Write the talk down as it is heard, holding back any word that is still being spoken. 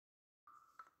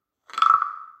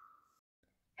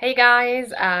Hey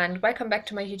guys, and welcome back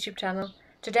to my YouTube channel.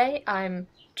 Today I'm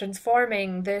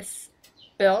transforming this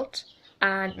build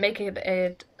and making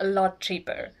it a lot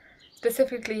cheaper,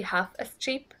 specifically half as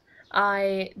cheap.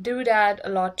 I do that a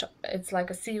lot. It's like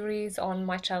a series on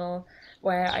my channel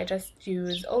where I just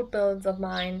use old builds of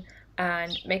mine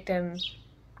and make them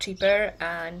cheaper,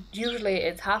 and usually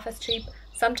it's half as cheap.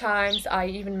 Sometimes I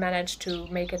even manage to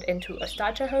make it into a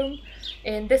starter home.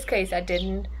 In this case I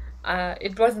didn't.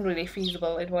 It wasn't really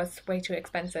feasible. It was way too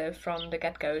expensive from the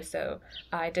get-go, so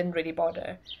I didn't really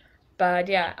bother. But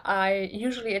yeah, I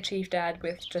usually achieve that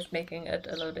with just making it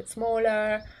a little bit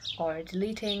smaller or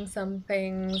deleting some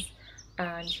things.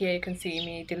 And here you can see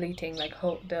me deleting like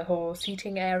the whole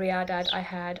seating area that I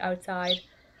had outside.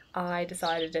 I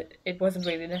decided that it wasn't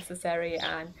really necessary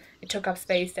and it took up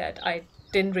space that I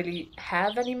didn't really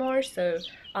have anymore, so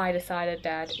I decided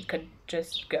that it could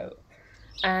just go.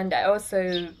 And I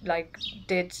also like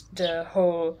did the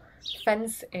whole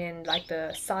fence in like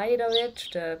the side of it,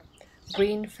 the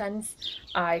green fence.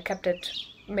 I kept it,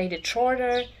 made it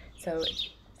shorter so it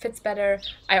fits better.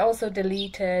 I also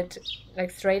deleted,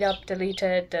 like straight up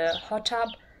deleted the hot tub.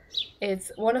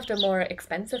 It's one of the more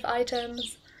expensive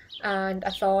items and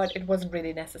I thought it wasn't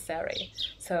really necessary,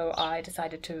 so I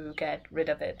decided to get rid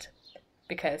of it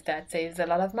because that saves a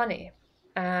lot of money.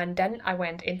 And then I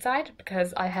went inside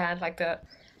because I had like the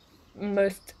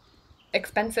most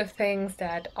expensive things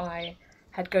that I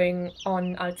had going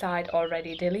on outside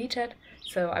already deleted.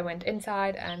 So I went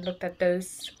inside and looked at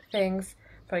those things,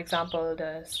 for example,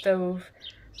 the stove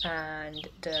and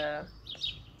the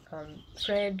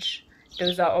fridge.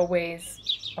 Those are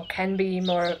always or can be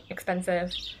more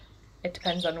expensive. It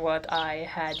depends on what I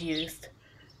had used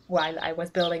while I was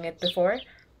building it before.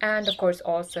 And of course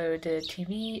also the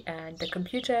TV and the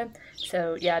computer.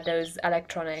 So yeah, those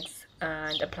electronics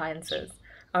and appliances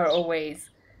are always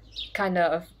kind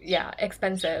of, yeah,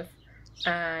 expensive.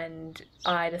 And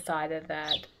I decided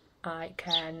that I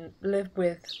can live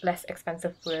with less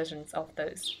expensive versions of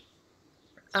those.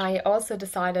 I also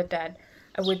decided that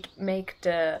I would make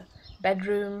the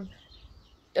bedroom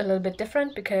a little bit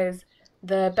different because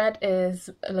the bed is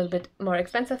a little bit more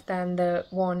expensive than the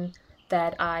one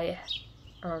that I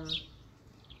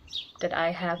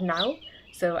have now.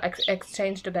 So I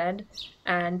exchanged the bed,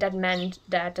 and that meant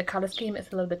that the color scheme is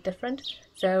a little bit different.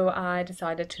 So I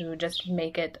decided to just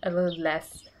make it a little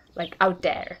less like out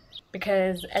there,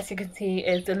 because as you can see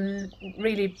it's a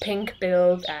really pink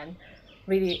build and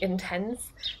really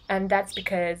intense, and that's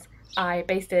because I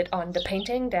based it on the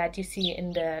painting that you see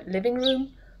in the living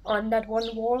room on that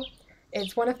one wall.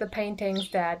 It's one of the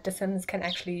paintings that the Sims can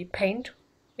actually paint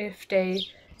if they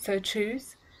so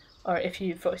choose, or if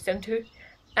you force them to.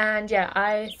 And yeah,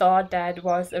 I thought that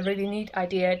was a really neat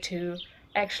idea to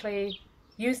actually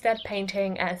use that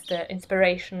painting as the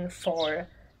inspiration for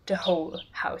the whole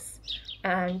house.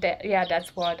 And yeah,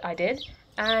 that's what I did.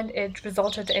 And it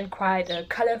resulted in quite a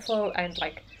colorful and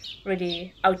like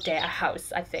really out there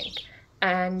house, I think.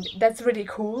 And that's really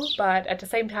cool, but at the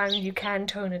same time you can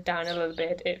tone it down a little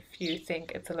bit if you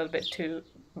think it's a little bit too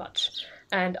much.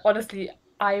 And honestly,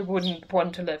 I wouldn't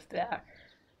want to live there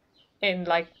in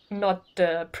like not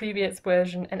the previous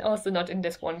version and also not in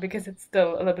this one because it's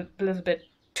still a little bit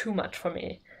too much for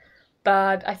me.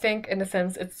 But I think in a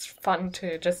sense it's fun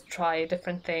to just try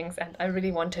different things, and I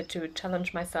really wanted to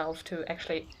challenge myself to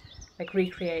actually like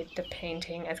recreate the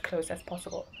painting as close as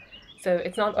possible. So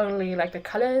it's not only like the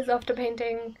colors of the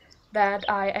painting that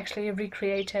I actually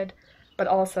recreated, but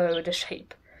also the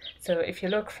shape. So if you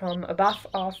look from above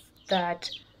of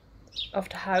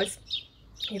the house,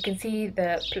 you can see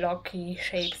the blocky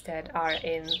shapes that are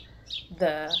in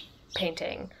the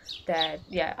painting that,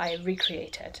 yeah, I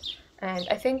recreated. And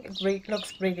I think it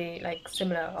looks really like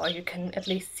similar, or you can at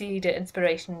least see the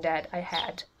inspiration that I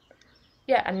had.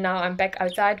 Yeah, and now I'm back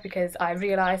outside because I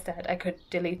realized that I could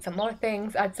delete some more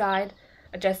things outside.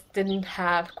 I just didn't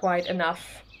have quite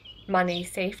enough money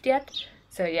saved yet.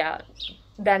 So yeah,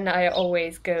 then I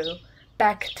always go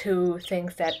back to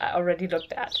things that I already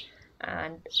looked at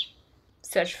and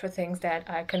search for things that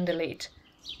I can delete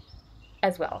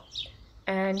as well.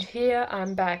 And here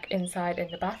I'm back inside in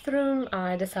the bathroom.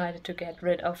 I decided to get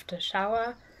rid of the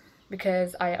shower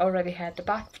because I already had the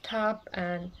bathtub,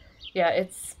 and yeah,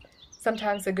 it's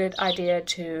sometimes a good idea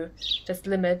to just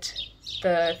limit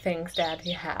the things that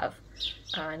you have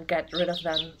and get rid of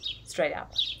them straight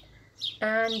up.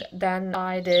 And then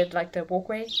I did like the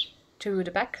walkway to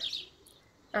the back,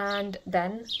 and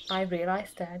then I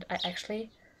realized that I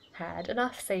actually had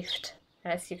enough saved.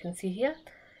 As you can see here,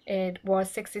 it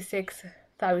was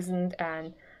 66,000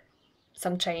 and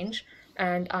some change,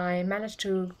 and I managed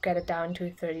to get it down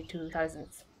to 32,000.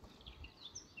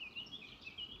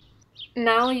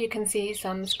 Now you can see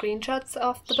some screenshots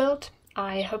of the build.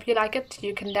 I hope you like it.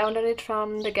 You can download it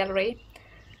from the gallery.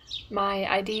 My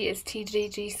ID is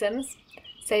TGGSims,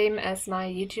 same as my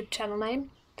YouTube channel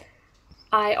name.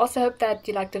 I also hope that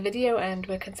you liked the video and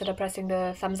will consider pressing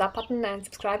the thumbs up button and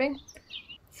subscribing.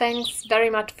 Thanks very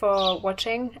much for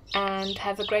watching and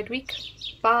have a great week.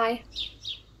 Bye!